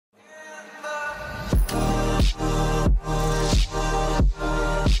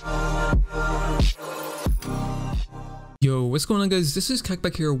Yo, what's going on guys, this is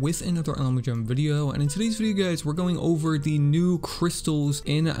back here with another Animal Jam video, and in today's video guys, we're going over the new crystals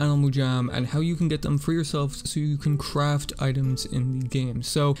in Animal Jam and how you can get them for yourselves so you can craft items in the game.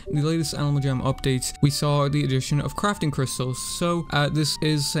 So, in the latest Animal Jam updates, we saw the addition of crafting crystals. So, this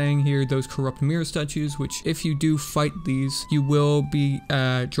is saying here those corrupt mirror statues, which if you do fight these, you will be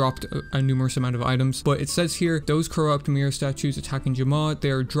dropped a numerous amount of items. But it says here, those corrupt mirror statues attacking Jama, they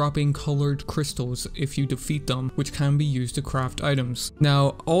are dropping colored crystals if you defeat them, which can be used to craft items.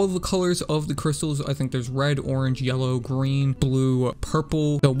 Now, all the colors of the crystals, I think there's red, orange, yellow, green, blue,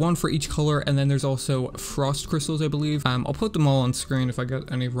 purple, so one for each color, and then there's also frost crystals, I believe. I'll put them all on screen if I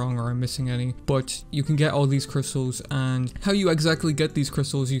get any wrong or I'm missing any, but you can get all these crystals, and how you exactly get these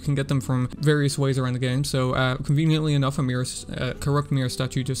crystals, you can get them from various ways around the game. So conveniently enough, a corrupt mirror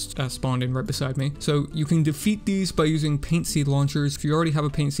statue just spawned in right beside me. So you can defeat these by using paint seed launchers. If you already have a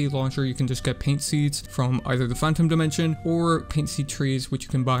paint seed launcher, you can just get paint seeds from either the Phantom Dimension or paint seed trees, which you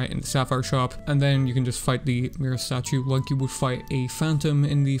can buy in the Sapphire shop, and then you can just fight the mirror statue like you would fight a phantom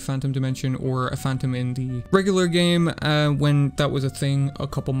in the Phantom Dimension or a phantom in the regular game when that was a thing a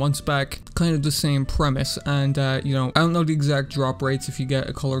couple months back. Kind of the same premise, and you know, I don't know the exact drop rates if you get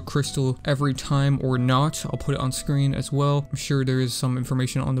a colored crystal every time or not. I'll put it on screen as well. I'm sure there is some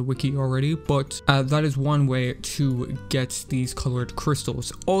information on the wiki already, but that is one way to get these colored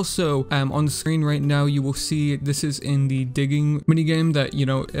crystals. Also, on the screen right now, you will see this is in the digging minigame that, you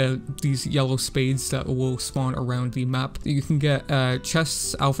know, these yellow spades that will spawn around the map. You can get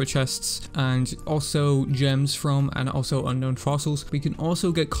chests, alpha chests, and also gems from, and also unknown fossils. We can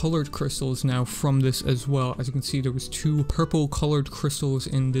also get colored crystals now from this as well. As you can see, there was 2 purple colored crystals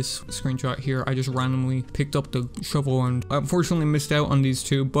in this screenshot here. I just randomly picked up the shovel and unfortunately missed out on these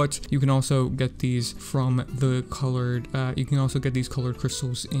 2, but you can also get these from the colored, you can also get these colored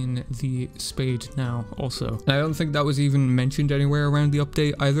crystals in the spade now also. And I don't think that was even mentioned anywhere around the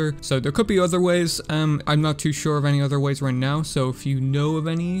update either, so there could be other ways. I'm not too sure of any other ways right now, so if you know of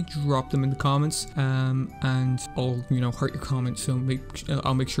any, drop them in the comments, and I'll, you know, heart your comment so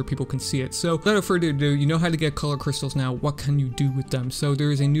I'll make sure people can see it. So without further ado, you know how to get color crystals now. What can you do with them? So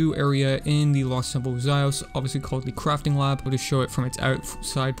there is a new area in the Lost Temple of Zyos, obviously called the crafting lab. I'll just show it from its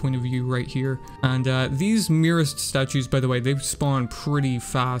outside point of view right here. And these mirror statues, by the way, they spawn pretty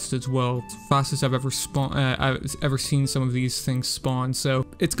fast as well. Fastest I've ever seen some of these things spawn, so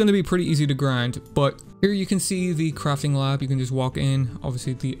it's going to be pretty easy to grind. But here you can see the crafting lab. You can just walk in,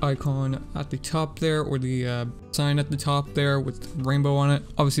 obviously the icon at the top there, or the sign at the top there with rainbow on it.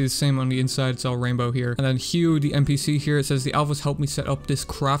 Obviously the same on the inside, it's all rainbow here. And then Hugh, the NPC here, it says the alphas helped me set up this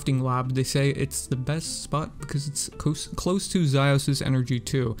crafting lab. They say it's the best spot because it's close to Zyos' energy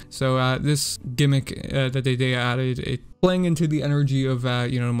too. So this gimmick that they added, it playing into the energy of,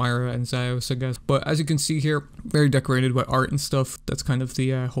 you know, Myra and Zyos, I guess. But as you can see here, very decorated with art and stuff. That's kind of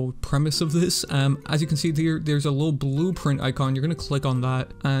the whole premise of this. As you can see here, there's a little blueprint icon. You're going to click on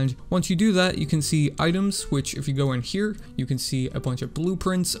that. And once you do that, you can see items, which if you go in here, you can see a bunch of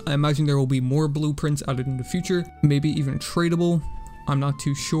blueprints. I imagine there will be more blueprints added in the future, maybe even tradable. I'm not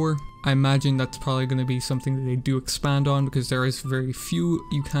too sure. I imagine that's probably going to be something that they do expand on because there is very few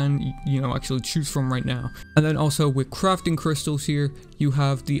you can, you know, actually choose from right now. And then also with crafting crystals here, you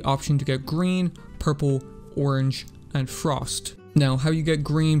have the option to get green, purple, orange, and frost. Now, how you get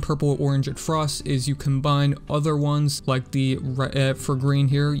green, purple, orange, and frost is you combine other ones like the for green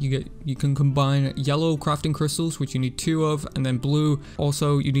here. You can combine yellow crafting crystals, which you need 2 of, and then blue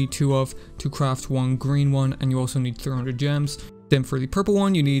also you need 2 of to craft 1 green one, and you also need 300 gems. Then for the purple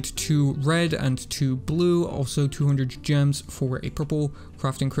one, you need 2 red and 2 blue, also 200 gems for a purple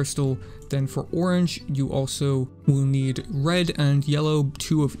crafting crystal. Then for orange, you also will need red and yellow,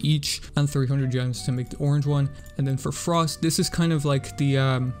 2 of each, and 300 gems to make the orange one. And then for frost, this is kind of like the,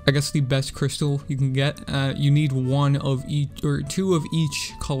 I guess the best crystal you can get. You need 1 of each, or 2 of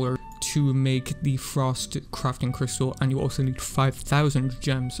each color to make the frost crafting crystal, and you also need 5,000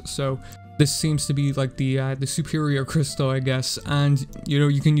 gems. So this seems to be like the superior crystal, I guess, and you know,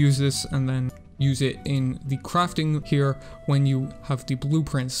 you can use this and then use it in the crafting here when you have the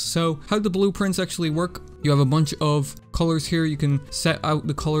blueprints. So how the blueprints actually work, you have a bunch of colors here. You can set out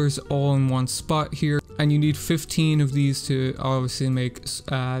the colors all in one spot here, and you need 15 of these to obviously make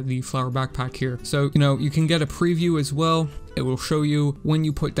the flower backpack here. So, you know, you can get a preview as well. it will show you when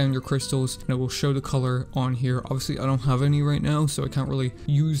you put down your crystals, and it will show the color on here. Obviously I don't have any right now, so I can't really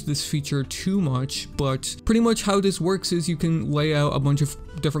use this feature too much, but pretty much how this works is you can lay out a bunch of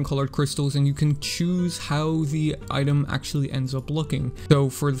different colored crystals and you can choose how the item actually ends up looking. So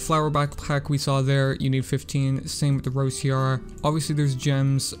for the flower backpack we saw there, you need 15, same with the rose tiara. Obviously there's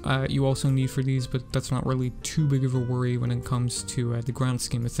gems you also need for these, but that's not really too big of a worry when it comes to the grand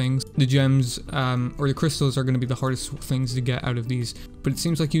scheme of things. The gems or the crystals are going to be the hardest things to get out of these, but it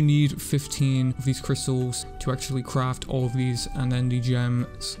seems like you need 15 of these crystals to actually craft all of these, and then the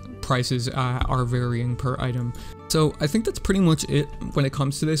gems prices are varying per item. So I think that's pretty much it when it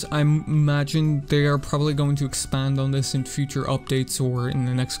comes to this. I imagine they are probably going to expand on this in future updates or in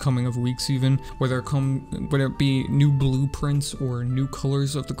the next coming of weeks even, whether it be new blueprints or new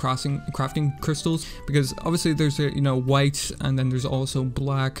colors of the crafting crystals, because obviously there's a, you know, white, and then there's also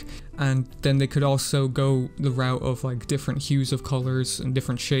black, and then they could also go the route of like different hues of colors and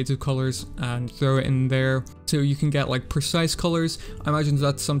different shades of colors and throw it in there so you can get like precise colors. I imagine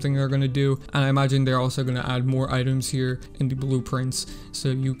that's something they're going to do, and I imagine they're also going to add more items here in the blueprints so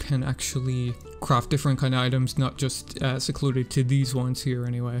you can actually craft different kind of items, not just secluded to these ones here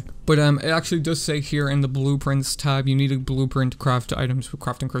anyway. But it actually does say here in the blueprints tab, you need a blueprint to craft items with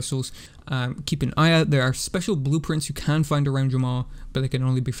crafting crystals. Keep an eye out, there are special blueprints you can find around Jamal, but they can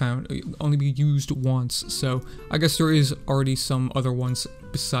only be used once. So I guess there is already some other ones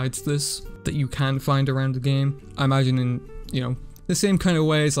besides this that you can find around the game. I imagine in, you know, the same kind of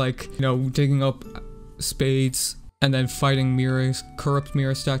ways, like, you know, digging up spades and then fighting mirrors, corrupt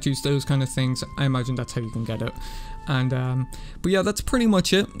mirror statues, those kind of things. I imagine that's how you can get it. And but yeah, that's pretty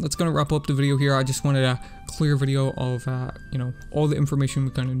much it. That's gonna wrap up the video here. I just wanted a clear video of you know, all the information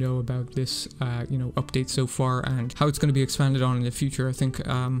we kind of know about this you know, update so far and how it's going to be expanded on in the future. I think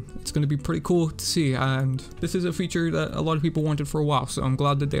it's going to be pretty cool to see, and this is a feature that a lot of people wanted for a while, so I'm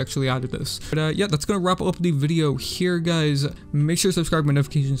glad that they actually added this. But yeah, that's going to wrap up the video here, guys. Make sure to subscribe with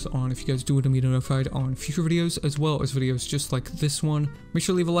notifications on if you guys do want to be notified on future videos, as well as videos just like this one. Make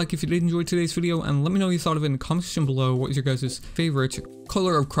sure to leave a like if you did enjoy today's video, and let me know what you thought of it in the comment section below. What is your guys' favorite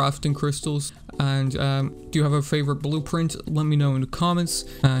color of crafting crystals, and do you have a favorite blueprint? Let me know in the comments,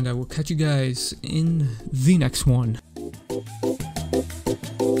 and I will catch you guys in the next one.